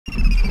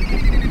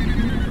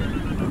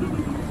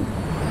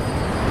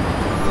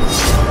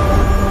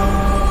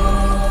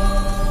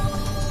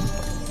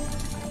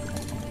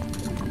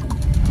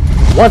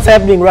What's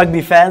happening,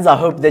 rugby fans? I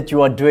hope that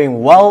you are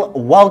doing well.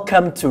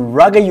 Welcome to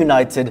Rugga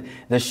United,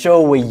 the show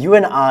where you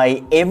and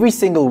I, every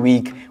single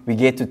week, we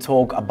get to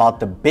talk about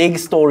the big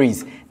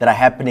stories that are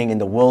happening in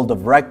the world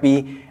of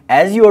rugby.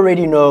 As you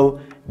already know,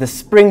 the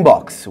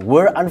Springboks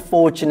were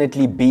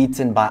unfortunately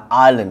beaten by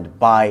Ireland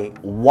by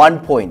 1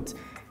 point.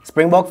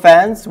 Springbok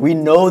fans, we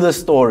know the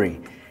story.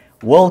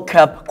 World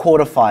Cup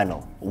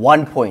quarterfinal,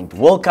 1 point.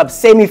 World Cup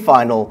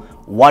semi-final,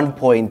 1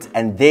 point.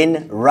 And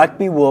then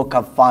Rugby World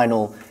Cup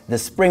final, the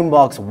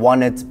Springboks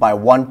won it by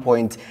 1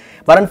 point.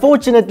 But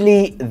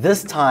unfortunately,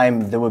 this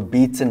time they were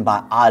beaten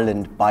by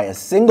Ireland by a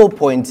single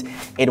point.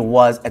 It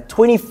was a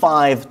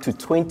 25 to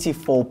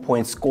 24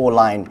 point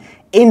scoreline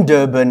in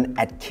Durban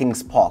at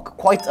Kings Park.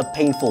 Quite a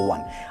painful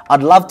one.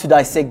 I'd love to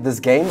dissect this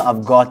game.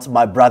 I've got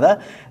my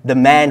brother, the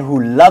man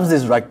who loves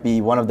his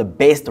rugby, one of the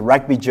best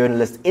rugby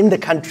journalists in the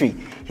country.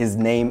 His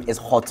name is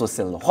Khotso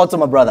Sello. Khotso,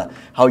 my brother,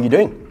 how are you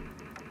doing?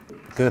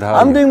 Good, how are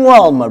you? I'm doing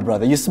well, my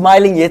brother. You're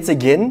smiling yet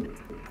again.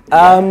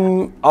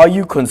 Are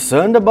you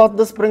concerned about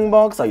the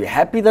Springboks? Are you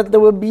happy that they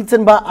were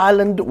beaten by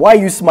Ireland? Why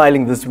are you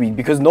smiling this week?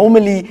 Because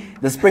normally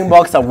the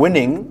Springboks are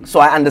winning, so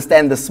I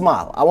understand the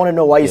smile. I want to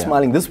know why you're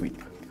smiling this week.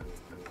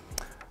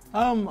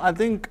 I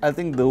think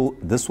though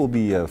this will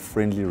be a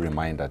friendly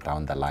reminder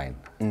down the line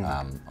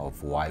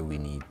of why we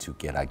need to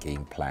get our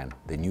game plan,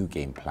 the new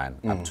game plan,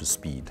 up to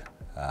speed.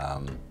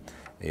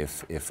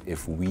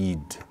 If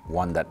we'd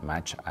won that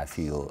match, I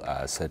feel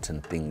certain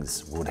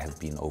things would have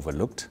been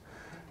overlooked.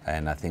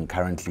 And I think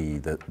currently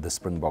the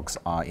Springboks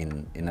are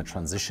in a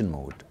transition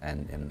mode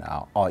and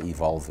are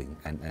evolving.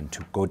 And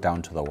to go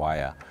down to the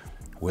wire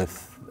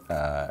with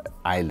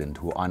Ireland,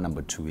 who are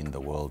number 2 in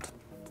the world,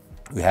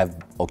 we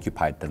have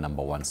occupied the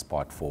number 1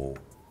 spot for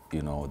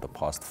the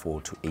past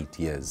 4 to 8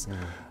 years.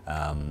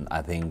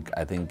 I think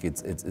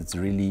it's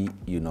really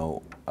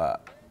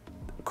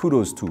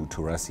kudos to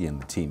Rassie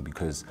and the team,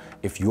 because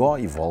if you are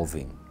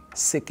evolving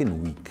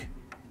second week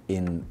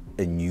in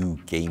a new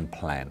game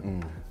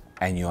plan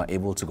and you are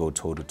able to go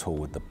toe-to-toe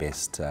with the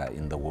best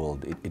in the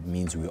world, it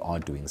means we are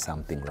doing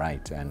something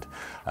right. And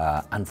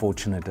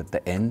unfortunate at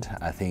the end,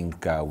 I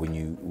think when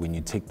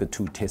you take the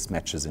 2 test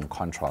matches in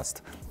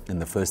contrast, in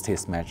the first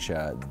test match,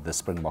 the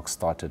Springboks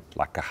started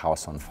like a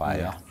house on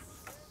fire.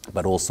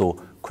 But also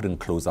couldn't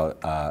close out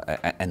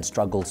and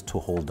struggled to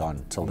hold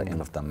on till the end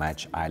of the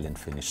match. Ireland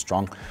finished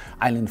strong.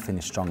 Ireland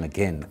finished strong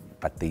again,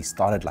 but they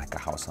started like a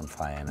house on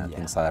fire. And I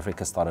think South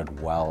Africa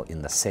started well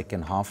in the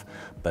second half,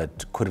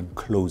 but couldn't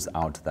close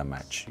out the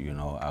match.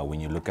 When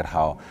you look at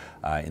how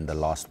in the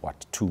last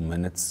 2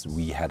 minutes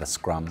we had a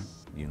scrum,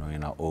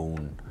 in our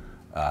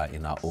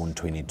own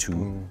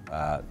 22,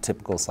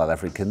 typical South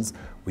Africans,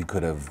 we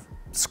could have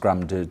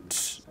scrummed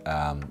it.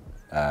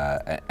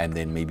 And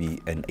then maybe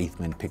an 8th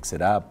man picks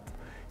it up,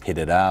 hit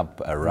it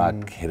up, a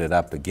ruck, hit it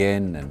up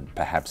again, and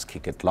perhaps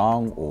kick it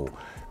long.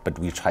 But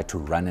we tried to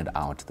run it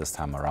out this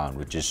time around,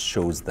 which just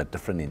shows the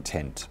different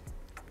intent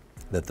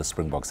that the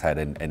Springboks had,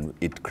 and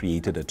it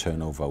created a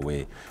turnover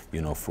where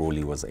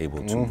Frawley was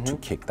able to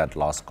kick that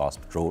last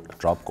gasp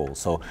drop goal.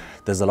 So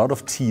there's a lot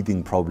of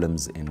teething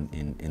problems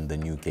in the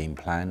new game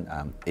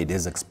plan. It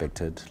is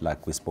expected,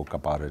 like we spoke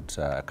about it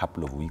a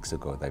couple of weeks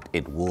ago, that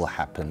it will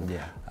happen.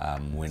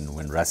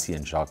 When Rassie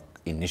and Jacques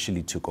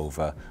initially took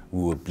over,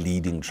 we were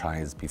bleeding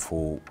tries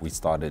before we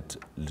started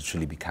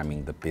literally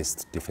becoming the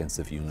best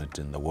defensive unit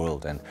in the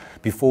world. And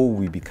before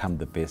we become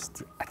the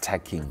best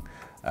attacking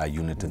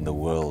unit in the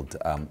world,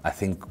 I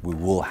think we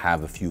will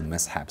have a few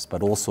mishaps,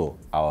 but also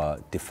our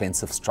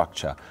defensive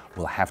structure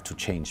will have to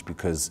change,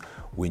 because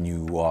when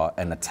you are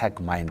an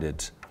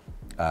attack-minded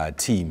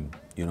team,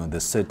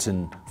 there's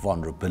certain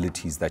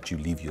vulnerabilities that you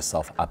leave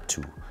yourself up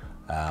to.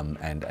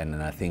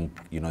 And I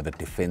think the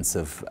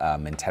defensive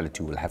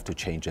mentality will have to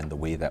change, and the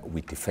way that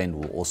we defend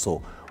will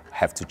also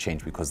have to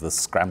change, because the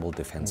scramble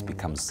defense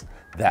becomes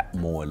a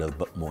little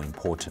bit more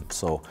important.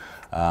 So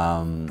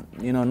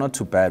not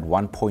too bad,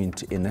 1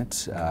 point in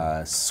it,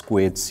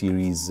 squared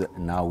series.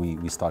 Now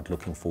we start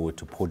looking forward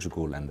to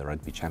Portugal and the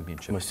Rugby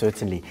Championship. Most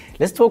certainly.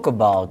 Let's talk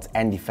about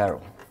Andy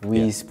Farrell.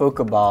 We spoke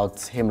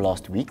about him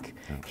last week,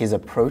 his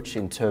approach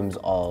in terms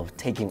of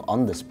taking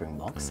on the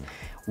Springboks.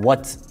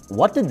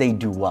 What did they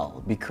do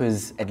well?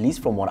 Because at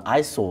least from what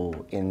I saw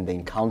in the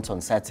encounter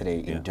on Saturday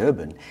in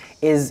Durban,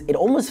 is it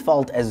almost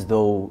felt as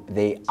though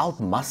they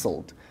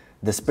outmuscled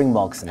the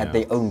Springboks at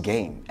their own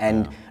game.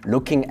 And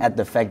looking at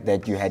the fact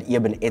that you had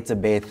Eben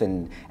Etzebeth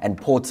and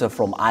Porter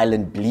from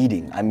Ireland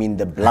bleeding, I mean,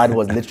 the blood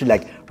was literally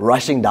like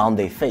rushing down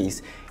their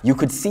face. You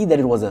could see that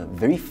it was a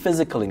very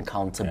physical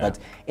encounter, but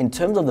in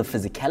terms of the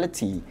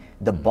physicality,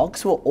 the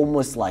Boks were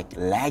almost like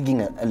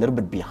lagging a little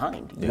bit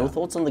behind. Your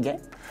thoughts on the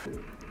game?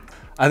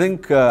 I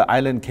think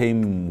Ireland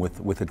came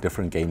with a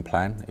different game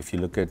plan. If you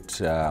look at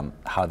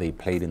how they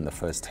played in the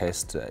first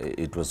test,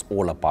 it was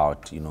all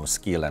about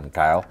skill and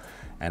guile,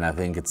 and I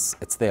think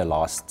it's their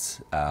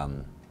last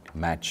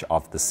match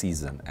of the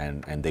season,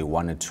 and they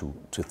wanted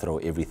to throw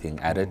everything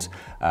at it.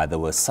 There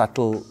were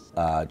subtle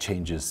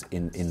changes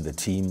in the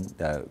team.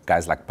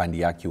 Guys like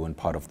Bandiaki weren't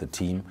part of the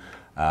team.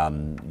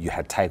 You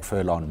had Tyke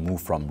Furlong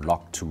move from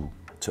lock to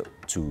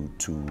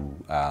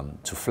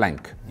to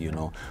flank, you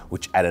know,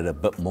 which added a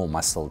bit more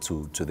muscle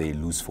to their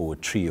loose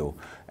forward trio,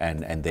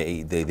 and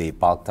they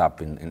bulked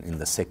up in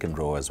the second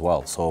row as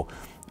well. So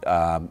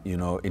you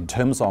know, in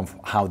terms of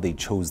how they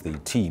chose their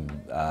team,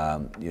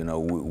 you know,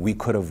 we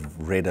could have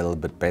read a little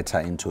bit better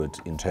into it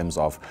in terms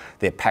of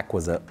their pack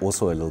was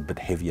also a little bit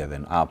heavier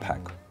than our pack.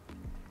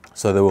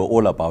 So they were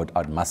all about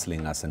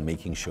outmuscling us and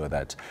making sure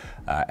that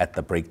at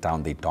the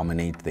breakdown they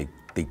dominate, they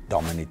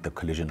dominate the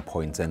collision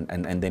points,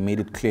 and they made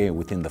it clear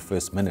within the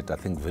first minute. I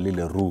think Willie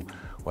Leroux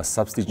was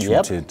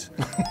substituted,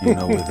 you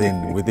know,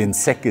 within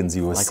seconds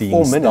you were like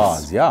seeing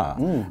stars, yeah.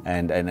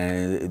 And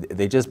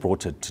they just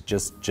brought it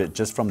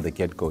just from the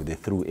get-go. They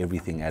threw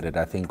everything at it.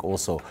 I think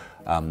also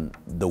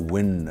the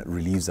win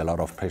relieves a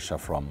lot of pressure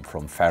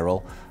from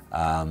Farrell.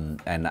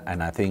 And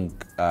I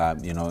think,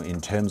 you know, in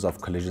terms of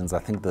collisions, I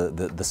think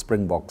the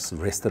Springboks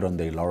rested on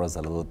their laurels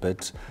a little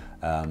bit.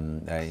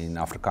 In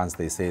Afrikaans,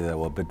 they say they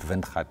were a bit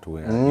windgat,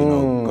 you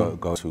know,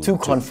 go too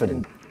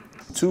confident.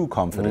 Too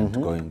confident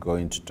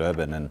going to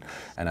Durban,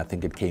 and I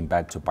think it came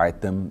back to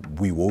bite them.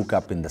 We woke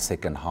up in the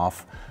second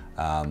half,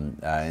 and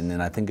then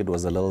I think it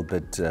was a little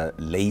bit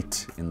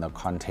late in the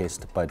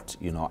contest, but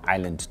you know,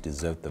 Ireland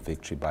deserved the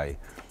victory by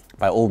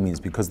all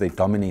means, because they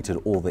dominated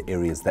all the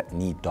areas that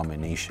need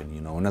domination.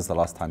 You know, when was the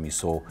last time you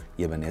saw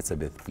Eben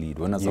Etzebeth bleed?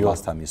 When was the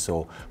last time you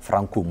saw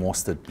Franco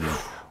Mostert bleed?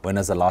 When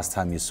was the last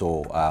time you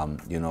saw,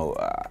 you know,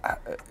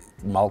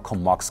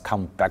 Malcolm Marx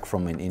come back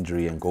from an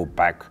injury and go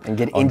back and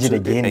get injured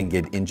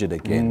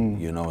again?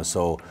 You know,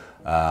 so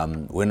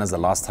when was the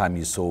last time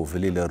you saw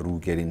Willie Leroux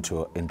get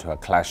into a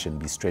clash and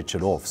be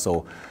stretched off?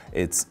 So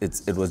it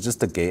was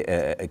just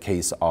a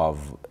case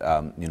of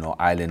you know,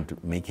 Ireland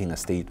making a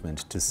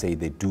statement to say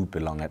they do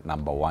belong at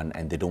number one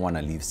and they don't want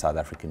to leave South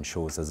African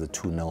shores as a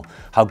 2-0.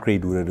 How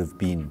great would it have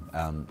been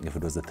if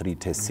it was a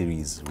 3-test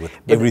series with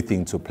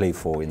everything to play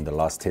for in the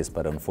last test?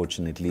 But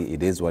unfortunately,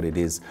 it is what it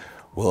is.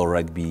 World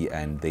Rugby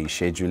and they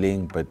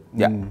scheduling, but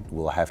yeah,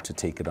 we'll have to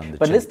take it on the chin.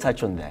 But let's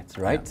touch on that,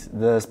 right? Yeah.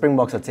 The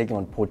Springboks are taking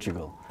on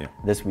Portugal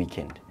this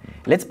weekend.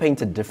 Let's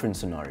paint a different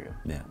scenario.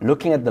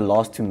 Looking at the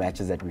last two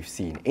matches that we've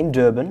seen in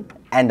Durban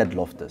and at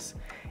Loftus,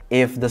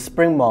 if the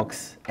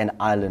Springboks and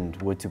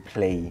Ireland were to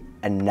play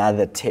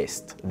another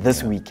test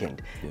this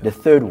weekend, the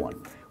third one,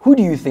 who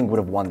do you think would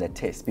have won that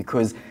test?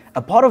 Because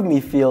a part of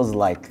me feels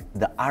like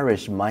the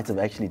Irish might have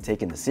actually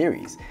taken the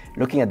series.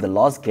 Looking at the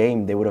last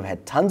game, they would have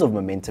had tons of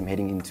momentum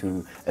heading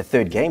into a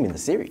third game in the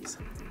series.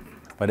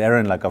 But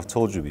Aaron, like I've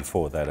told you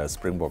before, that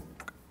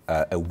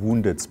a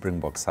wounded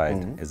Springbok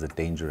side is a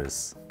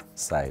dangerous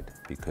side,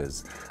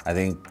 because I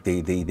think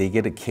they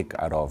get a kick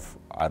out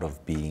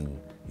of being,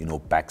 you know,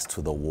 backs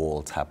to the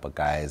wall type of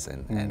guys,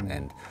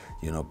 and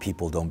you know,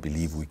 people don't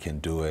believe we can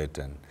do it,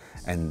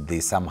 and they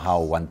somehow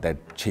want that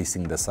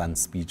chasing the sun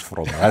speech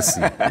from us,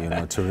 you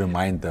know, to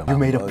remind them. You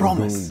made a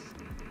promise.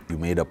 You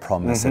made a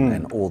promise,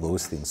 and all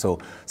those things. So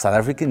South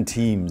African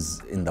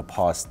teams in the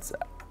past,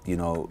 you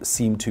know,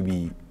 seem to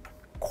be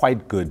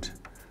quite good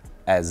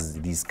as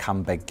these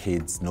comeback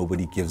kids.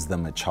 Nobody gives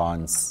them a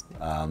chance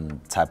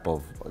type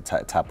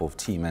of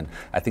team, and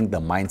I think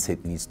the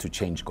mindset needs to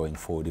change going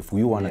forward. If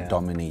we want to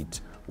dominate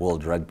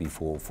World Rugby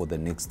for the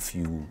next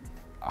few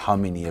how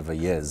many ever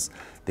years,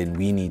 then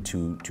we need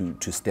to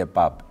step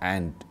up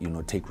and, you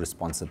know, take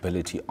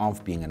responsibility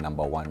of being a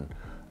number one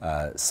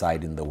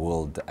side in the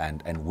world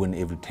and win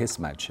every test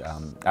match.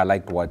 I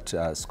like what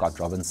Scott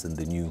Robinson,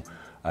 the new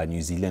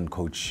New Zealand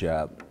coach,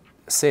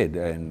 said,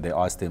 and they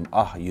asked him,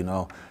 you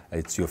know,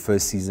 it's your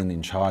first season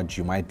in charge,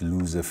 you might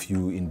lose a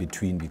few in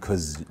between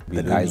because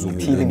the guys will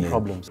be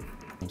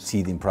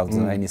teething problems.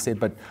 And he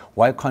said, but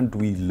why can't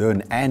we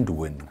learn and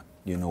win?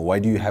 You know, why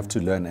do you have to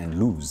learn and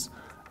lose?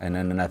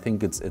 And I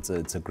think it's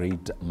a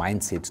great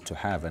mindset to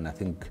have, and I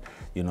think,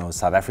 you know,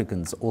 South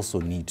Africans also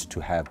need to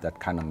have that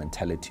kind of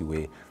mentality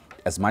where,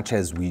 as much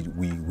as we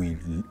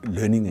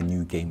learning a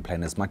new game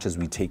plan, as much as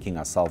we taking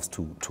ourselves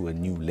to a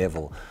new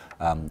level,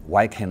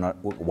 why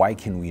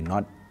can we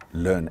not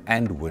learn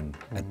and win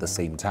at the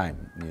same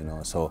time? You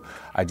know, so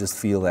I just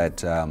feel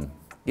that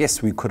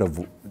yes, we could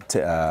have.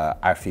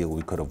 I feel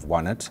we could have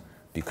won it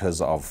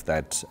because of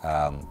that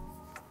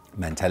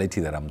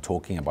mentality that I'm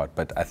talking about.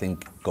 But I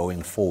think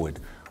going forward,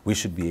 we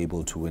should be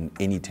able to win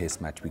any test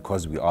match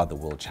because we are the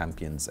world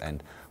champions,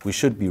 and we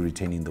should be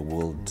retaining the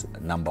world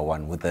number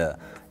one with the,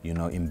 you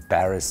know,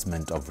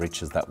 embarrassment of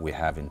riches that we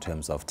have in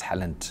terms of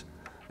talent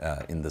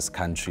in this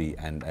country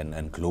and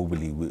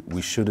globally.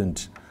 We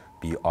shouldn't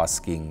be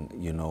asking,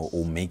 you know,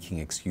 or making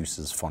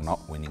excuses for not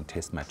winning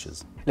test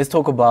matches. Let's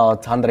talk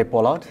about Handré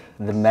Pollard,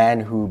 the man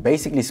who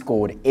basically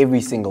scored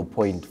every single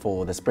point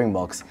for the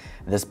Springboks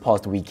this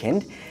past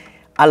weekend.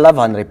 I love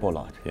Handré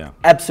Pollard.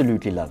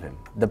 Absolutely love him.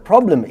 The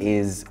problem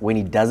is when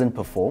he doesn't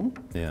perform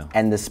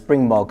and the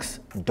Springboks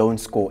don't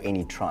score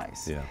any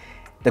tries.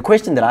 The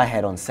question that I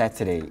had on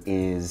Saturday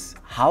is,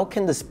 how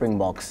can the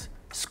Springboks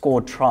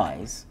score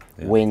tries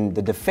when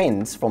the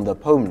defense from the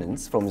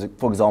opponents,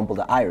 for example,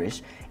 the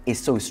Irish, is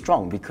so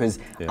strong, because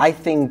I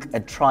think a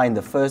try in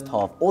the first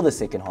half or the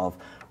second half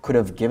could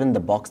have given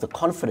the Boks the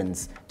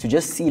confidence to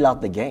just seal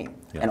out the game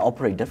and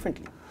operate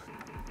differently.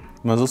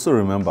 You must also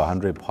remember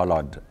Andre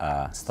Pollard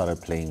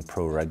started playing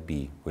pro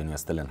rugby when he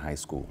was still in high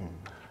school.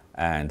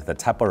 And the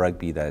type of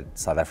rugby that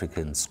South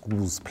African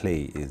schools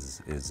play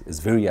is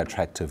very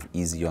attractive,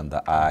 easy on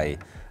the eye,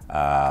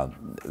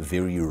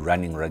 very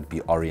running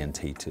rugby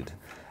orientated.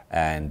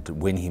 And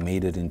when he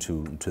made it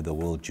into the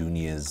World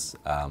Juniors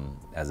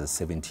as a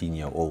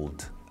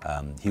 17-year-old,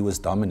 he was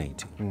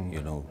dominating,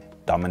 you know,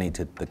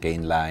 dominated the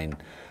gain line.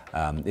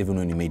 Even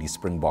when he made his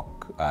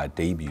Springbok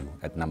debut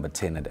at number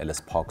 10 at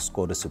Ellis Park,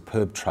 scored a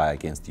superb try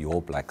against the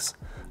All Blacks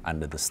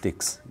under the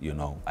sticks, you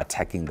know,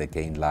 attacking the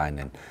gain line,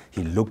 and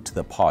he looked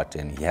the part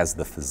and he has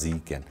the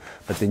physique.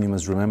 But then you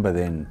must remember,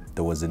 then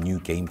there was a new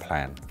game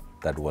plan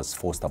that was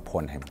forced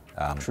upon him.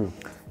 True.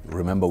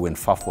 Remember when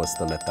Faf was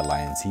still at the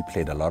Lions, he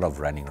played a lot of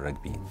running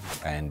rugby,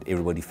 and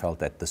everybody felt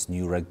that this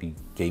new rugby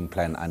game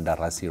plan under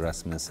Rassie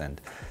Erasmus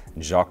and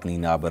Jacques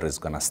Nienaber is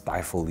going to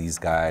stifle these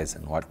guys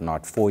and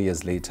whatnot. 4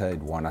 years later, it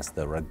won us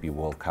the Rugby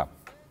World Cup,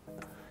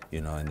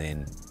 you know, and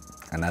then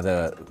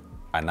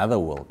another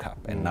World Cup.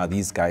 And now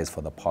these guys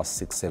for the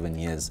past 6-7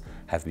 years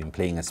have been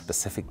playing a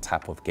specific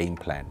type of game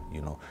plan,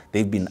 you know.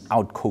 They've been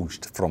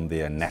out-coached from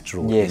their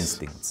natural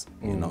instincts,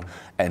 you know.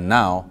 And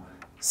now,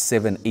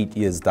 7-8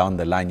 years down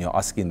the line, you're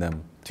asking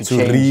them to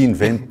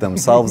reinvent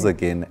themselves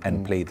again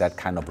and play that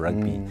kind of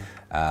rugby.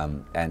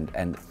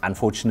 And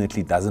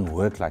unfortunately, it doesn't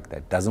work like that.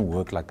 It doesn't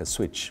work like a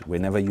switch.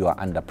 Whenever you are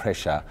under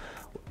pressure,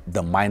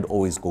 the mind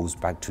always goes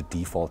back to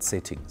default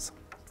settings.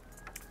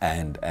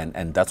 And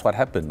that's what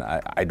happened.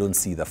 I don't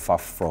see the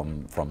Faf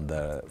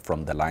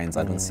from the Lions.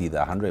 I don't see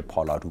the Andre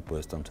Pollard who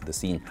burst onto the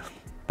scene.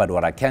 But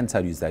what I can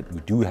tell you is that we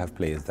do have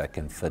players that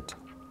can fit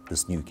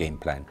this new game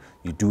plan.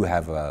 You do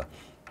have a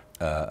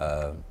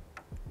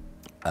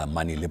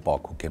Mani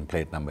Libbok who can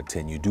play at number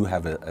 10. You do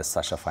have a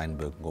Sasha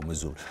Feinberg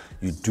Ngomazulu.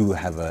 You do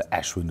have a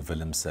Ashwin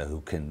Willemse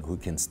who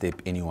can step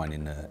anyone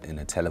in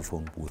a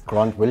telephone booth.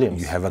 Grant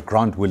Williams. You have a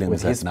Grant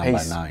Williams at number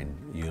 9.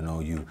 You know,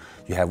 you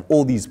have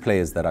all these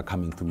players that are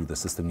coming through the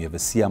system. You have a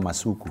Sia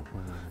Masuku.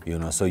 You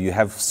know, so you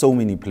have so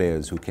many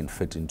players who can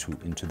fit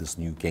into this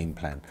new game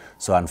plan.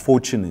 So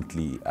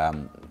unfortunately,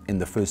 in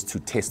the first 2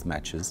 test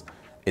matches,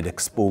 it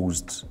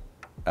exposed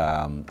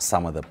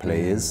some of the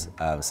players.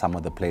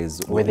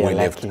 Were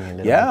left,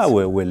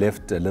 we're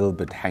left a little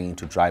bit hanging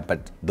to dry.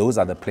 But those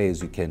are the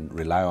players you can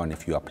rely on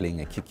if you are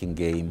playing a kicking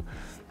game,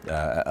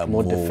 a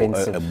more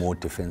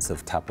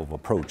defensive type of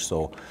approach.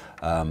 So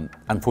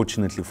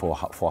unfortunately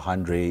for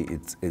Andre,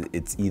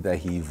 it's either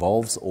he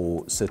evolves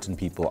or certain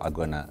people are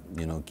gonna,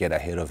 you know, get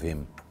ahead of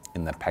him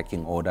in the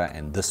packing order.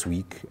 And this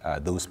week,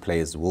 those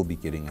players will be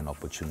getting an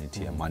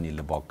opportunity. Mani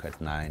Libbok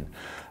at 9,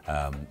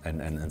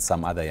 and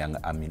some other young,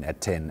 at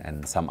 10,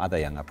 and some other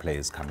younger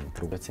players coming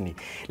through. Certainly.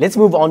 Let's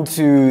move on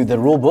to the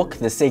rule book,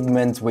 the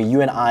segment where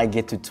you and I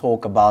get to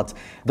talk about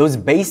those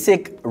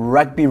basic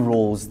rugby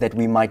rules that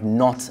we might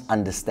not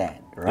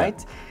understand, right?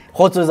 Yeah.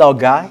 Khotso is our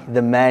guy,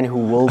 the man who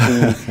will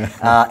be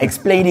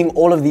explaining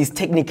all of these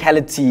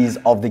technicalities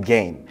of the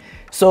game.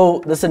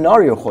 So the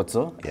scenario,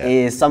 Khotso,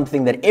 is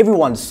something that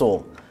everyone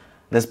saw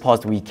this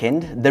past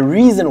weekend. The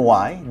reason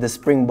why the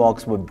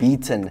Springboks were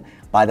beaten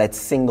by that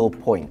single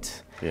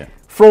point.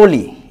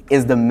 Frawley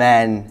is the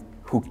man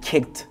who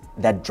kicked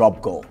that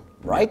drop goal,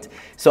 right?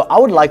 So I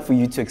would like for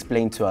you to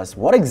explain to us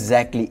what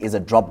exactly is a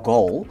drop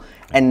goal.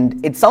 And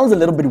it sounds a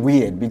little bit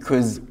weird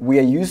because we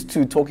are used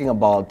to talking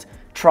about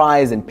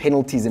tries and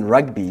penalties in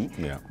rugby,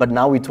 but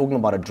now we're talking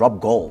about a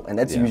drop goal, and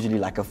that's usually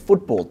like a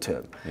football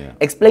term.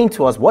 Explain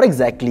to us what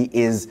exactly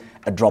is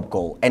a drop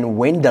goal and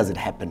when does it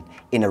happen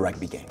in a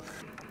rugby game?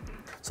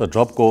 So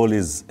drop goal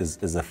is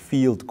a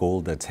field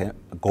goal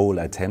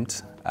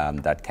attempt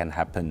that can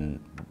happen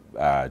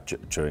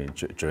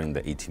during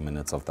the 80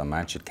 minutes of the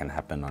match. It can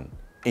happen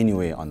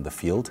anywhere on the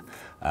field,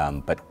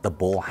 but the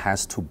ball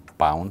has to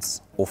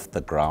bounce off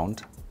the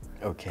ground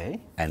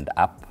and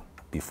up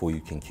before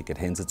you can kick it.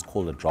 Hence, it's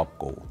called a drop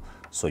goal.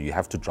 So you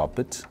have to drop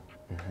it,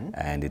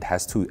 and it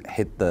has to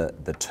hit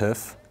the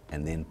turf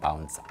and then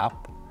bounce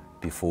up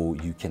before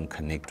you can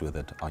connect with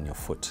it on your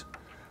foot.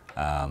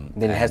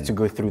 Then it has to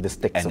go through the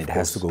sticks, and it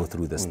has to go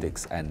through the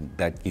sticks, and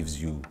that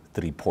gives you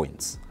 3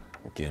 points.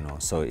 You know,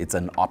 so it's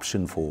an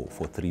option for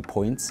 3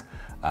 points.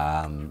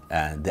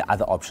 And the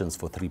other options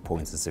for 3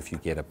 points is if you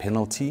get a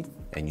penalty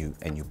and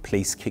you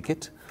place kick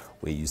it,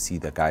 where you see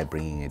the guy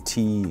bringing a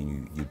tee,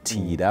 you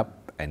tee it up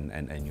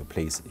and you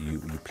place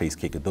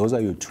kick it. Those are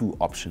your 2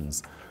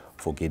 options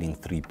for getting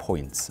 3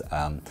 points.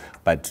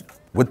 But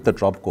with the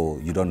drop goal,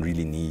 you don't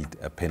really need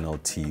a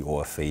penalty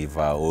or a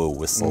favor or a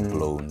whistle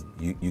blown.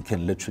 You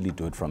can literally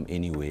do it from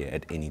anywhere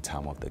at any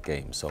time of the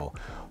game. So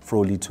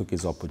Frawley took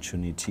his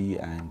opportunity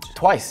and...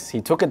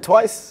 He took it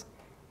twice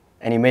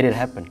and he made it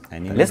happen.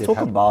 Let's talk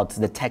about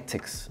the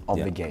tactics of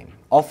the game.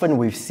 Often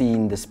we've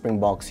seen the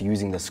Springboks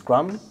using the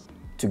scrum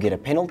to get a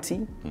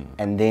penalty,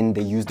 and then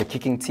they use the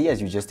kicking tee,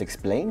 as you just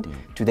explained,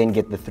 to then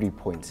get the 3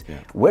 points. Yeah.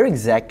 Where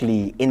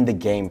exactly in the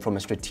game, from a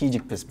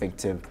strategic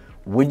perspective,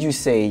 would you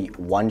say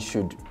one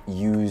should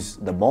use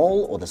the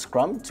maul or the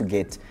scrum to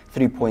get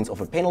 3 points off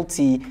a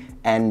penalty?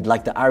 And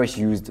like the Irish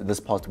used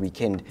this past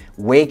weekend,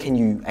 where can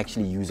you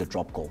actually use a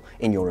drop goal,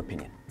 in your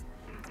opinion?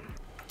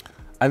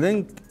 I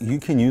think you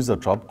can use a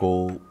drop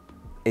goal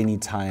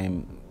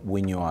anytime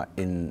when you are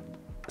in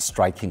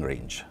striking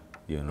range,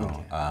 you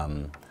know.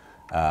 Okay.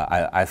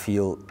 I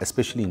feel,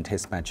 especially in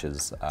test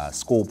matches,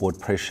 scoreboard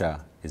pressure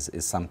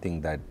is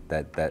something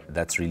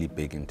that's really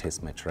big in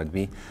test match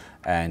rugby.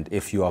 And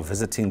if you are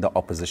visiting the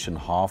opposition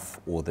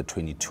half or the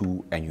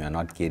 22 and you are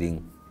not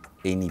getting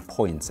any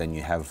points, and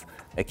you have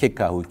a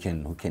kicker who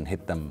can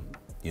hit them,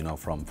 you know,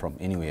 from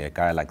anywhere. A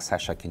guy like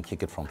Sasha can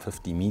kick it from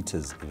 50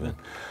 meters even,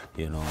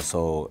 you know.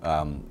 So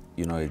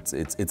you know,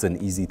 it's an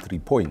easy 3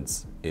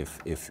 points if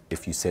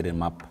you set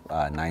him up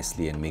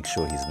nicely and make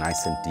sure he's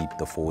nice and deep.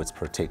 The forwards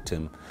protect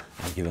him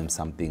and give him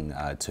something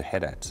to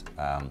head at.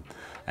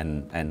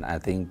 And I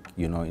think,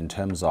 you know, in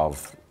terms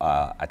of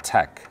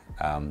attack,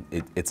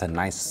 it's a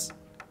nice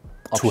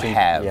option to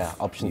have. Yeah,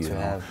 option to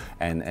have.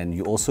 And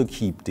you also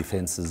keep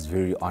defenses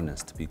very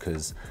honest,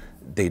 because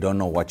they don't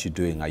know what you're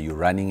doing. Are you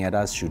running at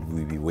us? Should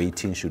we be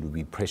waiting? Should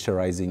we be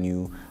pressurizing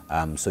you?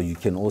 So you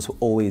can also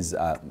always,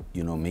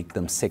 you know, make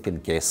them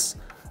second guess,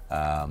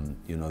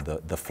 you know,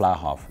 the fly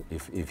half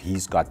if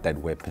he's got that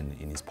weapon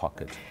in his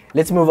pocket.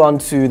 Let's move on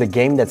to the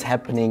game that's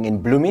happening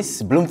in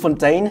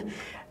Bloemfontein,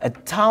 a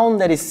town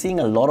that is seeing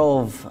a lot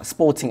of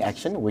sporting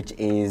action, which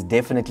is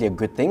definitely a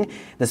good thing.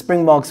 The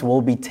Springboks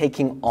will be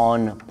taking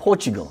on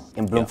Portugal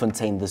in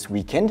Bloemfontein this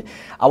weekend.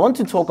 I want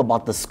to talk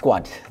about the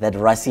squad that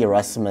Rassie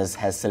Erasmus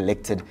has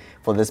selected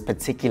for this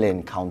particular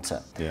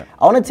encounter.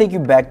 I want to take you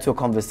back to a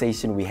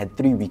conversation we had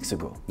 3 weeks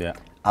ago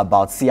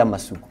about Siya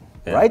Masuku,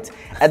 right?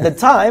 At the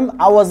time,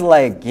 I was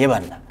like, yeah,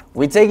 man,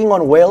 we're taking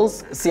on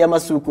Wales. Siya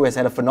Masuku has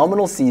had a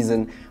phenomenal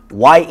season.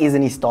 Why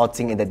isn't he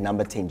starting in that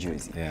number 10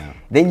 jersey?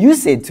 Then you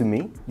said to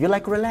me, you're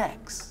like,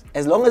 relax.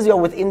 As long as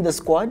you're within the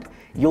squad,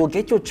 you'll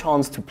get your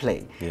chance to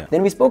play.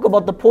 Then we spoke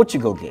about the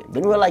Portugal game.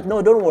 Then we were like,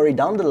 no, don't worry.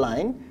 Down the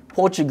line,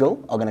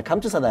 Portugal are going to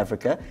come to South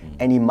Africa,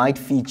 and he might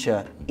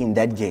feature in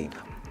that game.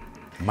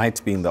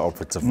 Might be in the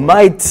operative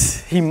word.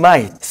 He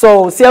might.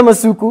 So Siya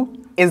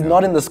Masuku is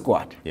not in the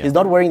squad. He's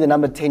not wearing the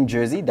number 10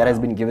 jersey that has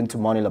been given to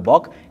Mani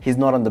Lebok. He's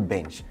not on the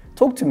bench.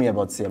 Talk to me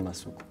about Siya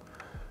Masuku.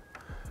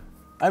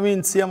 I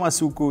mean, Siya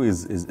Masuku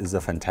is a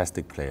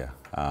fantastic player.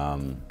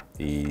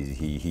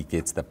 He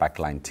gets the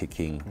backline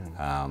ticking.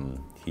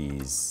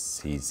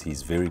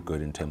 He's very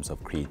good in terms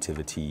of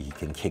creativity. He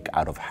can kick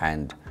out of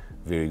hand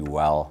very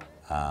well.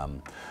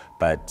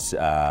 But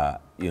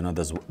you know,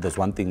 there's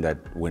one thing that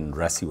when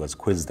Rassie was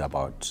quizzed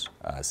about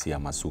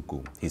Siya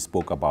Masuku, he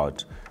spoke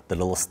about the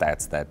little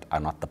stats that are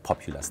not the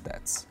popular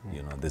stats.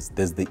 You know,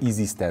 there's the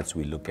easy stats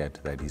we look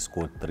at, that he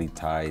scored 3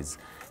 ties,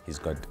 he's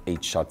got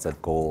 8 shots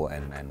at goal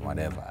and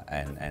whatever,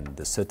 and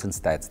the certain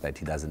stats that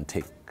he doesn't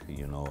take.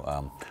 You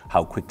know,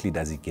 how quickly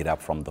does he get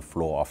up from the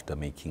floor after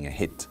making a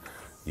hit?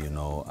 You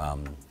know,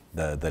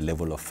 the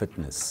level of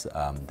fitness,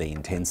 the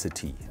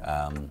intensity.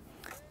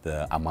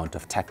 The amount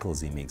of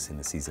tackles he makes in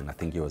a season. I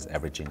think he was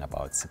averaging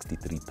about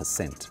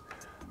 63%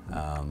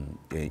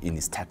 in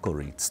his tackle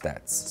rate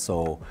stats.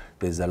 So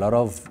there's a lot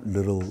of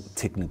little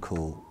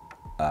technical,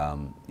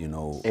 you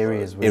know,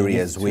 areas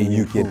where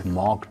you get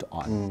marked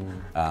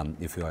on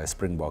if you are a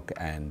Springbok,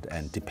 and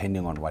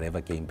depending on whatever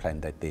game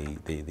plan that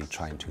they're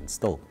trying to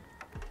instill.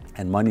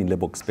 And Mani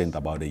Lebok spent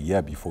about a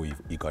year before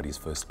he got his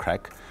first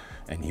crack,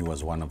 and he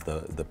was one of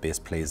the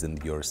best players in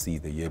the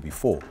URC the year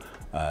before.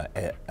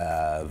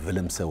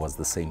 Willemse was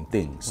the same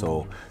thing.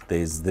 So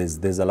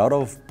there's a lot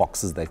of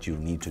boxes that you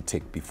need to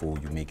tick before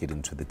you make it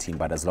into the team.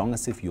 But as long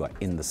as if you are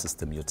in the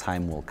system, your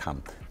time will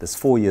come. There's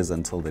 4 years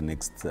until the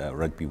next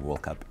Rugby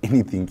World Cup.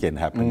 Anything can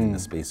happen in the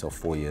space of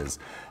 4 years.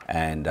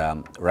 And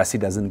Rassie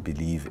doesn't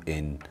believe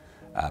in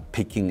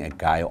picking a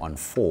guy on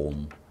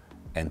form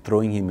and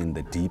throwing him in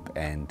the deep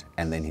end,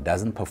 and then he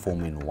doesn't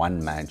perform in one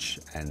match,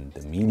 and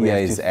the media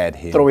is at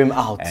him. Throw him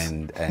out.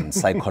 And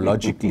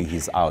psychologically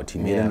he's out. He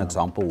made an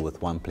example with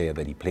one player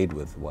that he played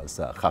with, was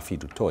Kgafi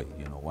du Toit,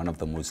 you know, one of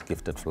the most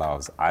gifted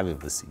flowers I've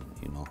ever seen,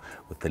 you know,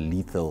 with the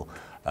lethal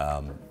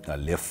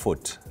left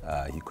foot.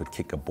 He could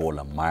kick a ball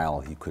a mile.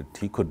 He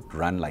could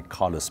run like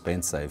Carlos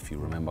Spencer, if you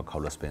remember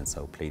Carlos Spencer,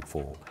 who played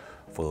for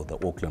the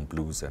Auckland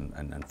Blues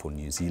and for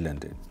New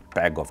Zealand. A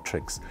bag of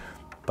tricks.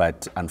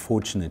 But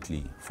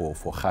unfortunately for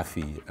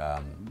Kgafi,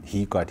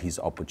 he got his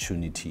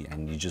opportunity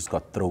and he just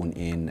got thrown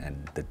in,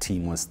 and the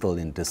team was still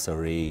in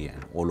disarray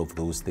and all of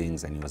those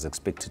things, and he was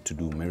expected to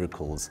do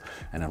miracles,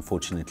 and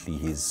unfortunately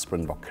his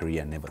Springbok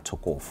career never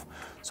took off.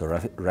 So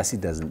Rassie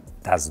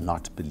does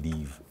not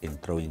believe in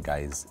throwing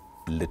guys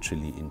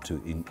literally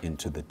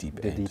into the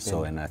deep end.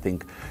 So, and I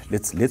think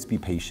let's be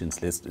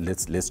patient. Let's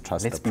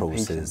trust the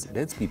process.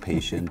 Let's be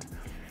patient.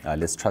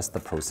 Let's trust the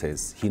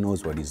process. He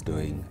knows what he's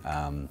doing.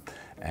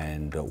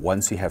 And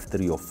once you have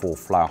 3 or 4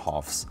 fly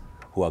halves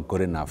who are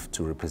good enough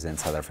to represent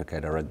South Africa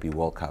at a Rugby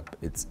World Cup.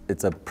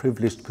 It's a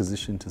privileged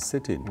position to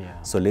sit in.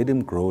 Yeah. So let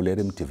him grow, let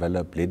him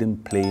develop, let him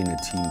play in a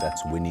team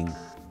that's winning.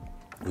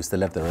 We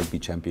still have the Rugby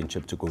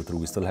Championship to go through.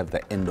 We still have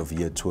the end of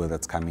year tour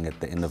that's coming at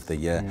the end of the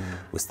year.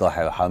 We still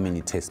have how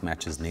many test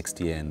matches next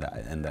year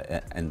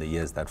and the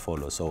years that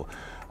follow. So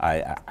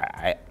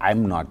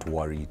I'm not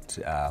worried.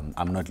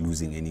 I'm not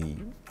losing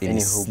any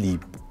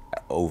sleep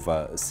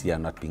over Sia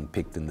not being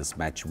picked in this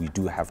match. We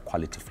do have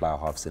quality fly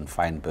halves in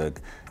Feinberg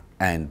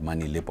and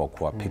Mani Lebok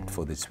who are picked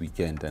for this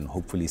weekend, and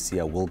hopefully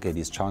Sia will get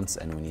his chance,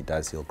 and when he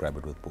does, he'll grab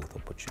it with both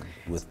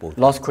opportunities.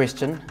 Last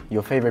question,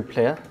 your favorite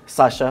player,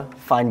 Sasha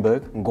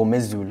Feinberg,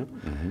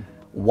 Ngomezulu.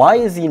 Why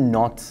is he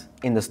not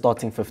in the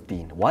starting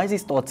 15? Why is he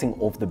starting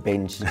off the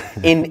bench?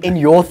 In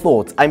your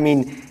thoughts, I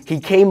mean, he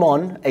came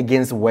on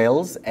against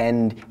Wales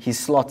and he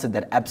slotted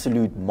that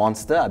absolute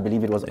monster. I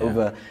believe it was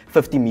over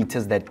 50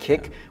 meters, that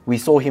kick. We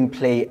saw him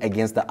play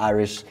against the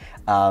Irish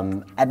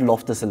at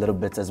Loftus a little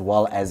bit, as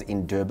well as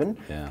in Durban.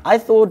 I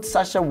thought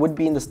Sasha would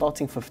be in the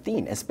starting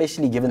 15,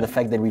 especially given the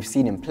fact that we've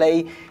seen him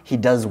play. He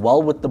does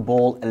well with the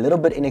ball, a little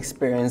bit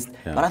inexperienced,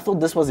 but I thought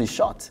this was his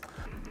shot.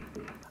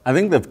 I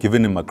think they've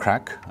given him a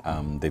crack.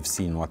 They've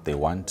seen what they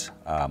want.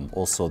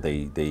 Also,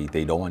 they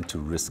don't want to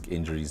risk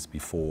injuries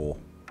before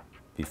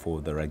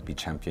the Rugby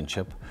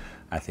Championship.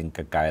 I think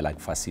a guy like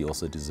Fassi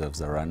also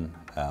deserves a run.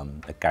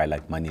 A guy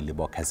like Mani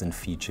Lebok hasn't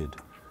featured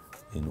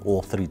in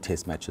all 3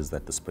 test matches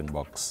that the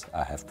Springboks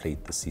have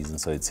played this season,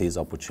 so it's his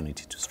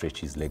opportunity to stretch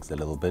his legs a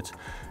little bit.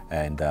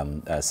 And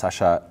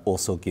Sasha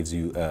also gives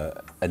you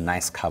a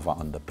nice cover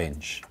on the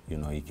bench. You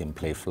know, he can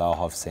play flower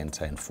half,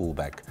 center and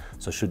fullback.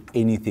 So should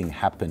anything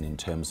happen in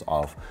terms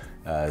of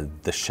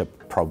the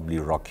ship probably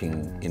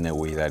rocking in a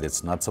way that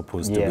it's not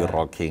supposed to be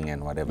rocking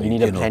and whatever, you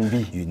need a plan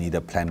B. You need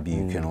a plan B.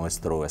 You can always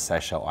throw a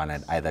Sasha on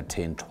at either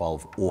 10,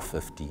 12 or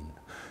 15.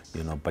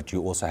 You know, but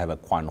you also have a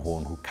Quan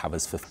Horn who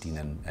covers 15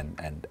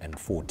 and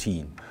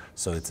 14.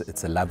 So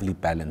it's a lovely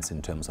balance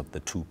in terms of the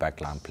 2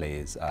 backline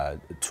players,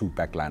 2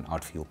 backline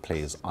outfield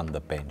players on the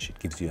bench. It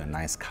gives you a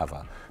nice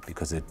cover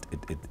because it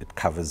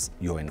covers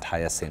your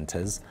entire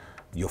centers,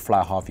 your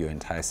fly half, your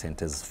entire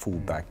centers, full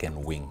back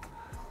and wing.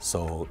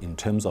 So in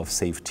terms of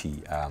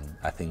safety,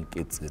 I think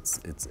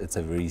it's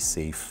a very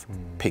safe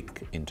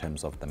pick in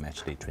terms of the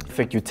match day 20.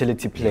 Perfect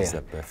utility player, yes,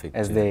 perfect,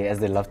 as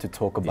they love to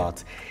talk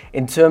about.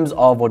 In terms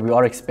of what we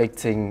are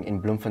expecting in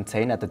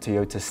Bloemfontein at the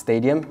Toyota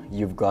Stadium,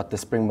 you've got the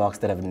Springboks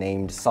that have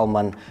named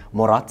Salman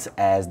Morat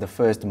as the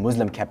first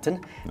Muslim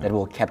captain that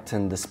will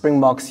captain the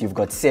Springboks. You've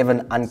got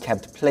 7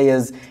 uncapped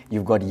players.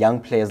 You've got young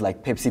players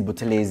like Pepsi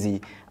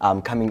Buthelezi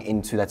coming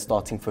into that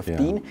starting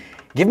 15.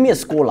 Give me a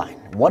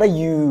scoreline. What are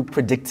you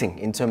predicting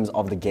in terms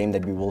of the game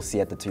that we will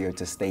see at the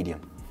Toyota Stadium?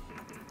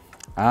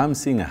 I'm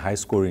seeing a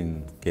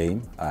high-scoring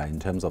game in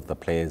terms of the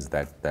players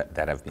that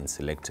have been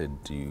selected.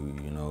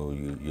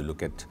 You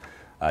look at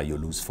your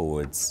loose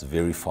forwards,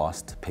 very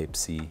fast,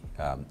 Pepsi,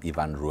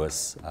 Ivan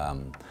Roos.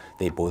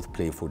 They both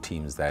play for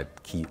teams that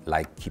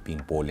like keeping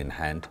ball in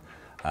hand.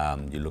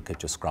 You look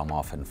at your scrum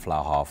half and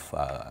flower half,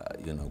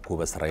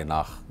 Kobus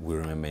Reinach, we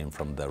remember him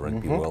from the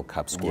Rugby World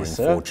Cup, scoring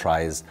 4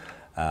 tries.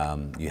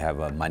 You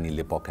have Mani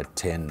Lebok at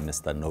 10,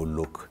 Mr. No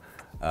Look,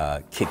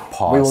 kick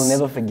pass. We will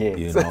never forget.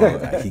 You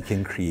know, he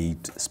can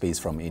create space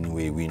from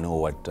anywhere. We know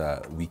what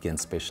weekend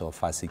special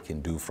Fassi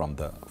can do from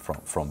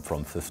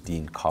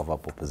 15, carve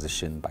up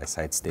opposition by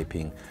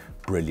sidestepping,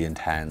 brilliant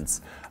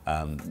hands.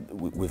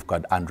 We've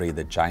got Andre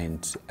the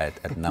Giant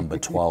at number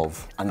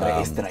 12.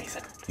 Andre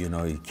you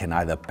know, he can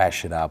either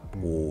bash it up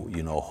or,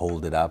 you know,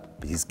 hold it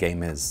up. His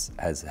game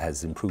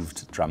has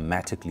improved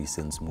dramatically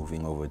since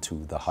moving over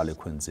to the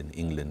Harlequins in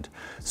England.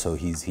 So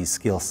his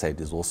skill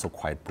set is also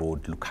quite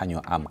broad.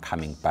 Lucanio Am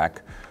coming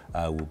back.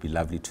 Will be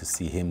lovely to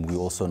see him. We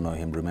also know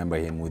him, remember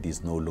him with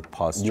his no-look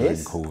pass during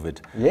COVID.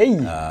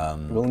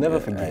 We'll never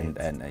forget.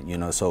 And you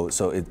know, so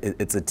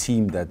it's a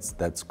team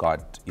that's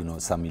got, you know,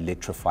 some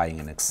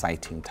electrifying and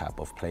exciting type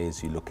of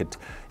players. You look at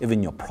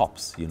even your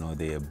props, you know,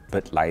 they're a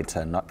bit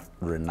lighter, not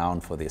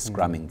renowned for their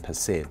scrumming per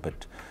se,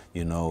 but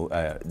you know,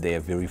 they are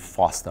very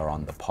fast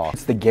around the park.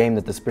 It's the game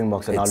that the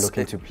Springboks are now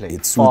looking to play.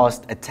 It's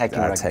fast,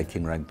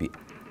 attacking rugby.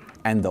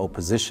 And the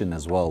opposition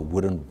as well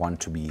wouldn't want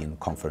to be in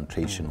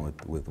confrontation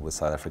with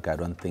South Africa. I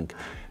don't think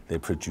they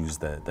produce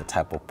the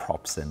type of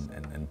props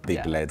and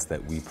big lads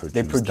that we produce.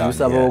 They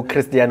produce about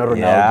Cristiano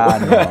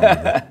Ronaldo.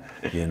 Yeah,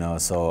 no, you know,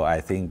 so I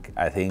think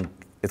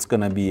it's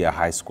going to be a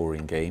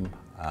high-scoring game.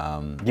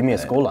 Give me a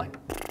scoreline.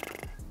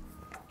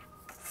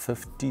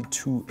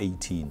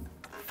 52-18.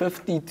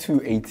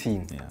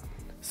 52-18. Yeah.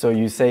 So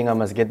you're saying I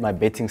must get my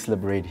betting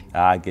slip ready?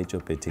 Get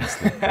your betting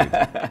slip ready.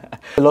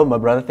 Hello, my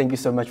brother. Thank you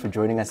so much for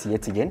joining us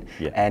yet again.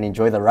 And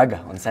enjoy the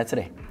Rugga on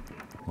Saturday.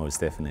 Most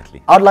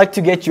definitely. I'd like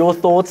to get your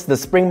thoughts. The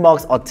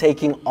Springboks are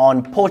taking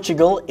on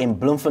Portugal in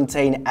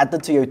Bloemfontein at the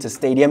Toyota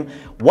Stadium.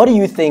 What do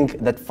you think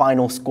that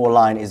final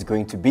scoreline is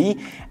going to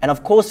be? And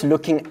of course,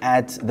 looking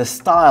at the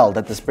style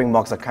that the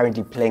Springboks are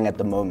currently playing at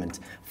the moment.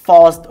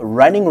 fast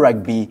running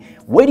rugby.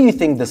 Where do you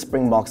think the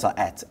Springboks are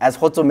at? As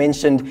Khotso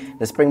mentioned,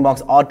 the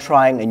Springboks are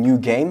trying a new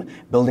game,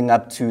 building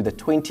up to the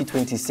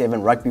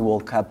 2027 Rugby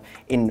World Cup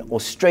in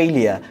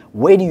Australia.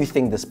 Where do you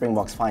think the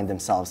Springboks find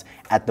themselves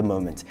at the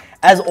moment?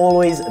 As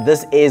always,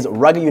 this is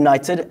Rugga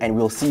United, and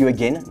we'll see you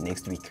again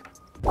next week.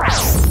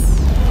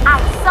 I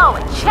saw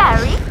a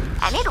cherry,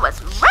 and it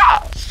was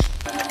red.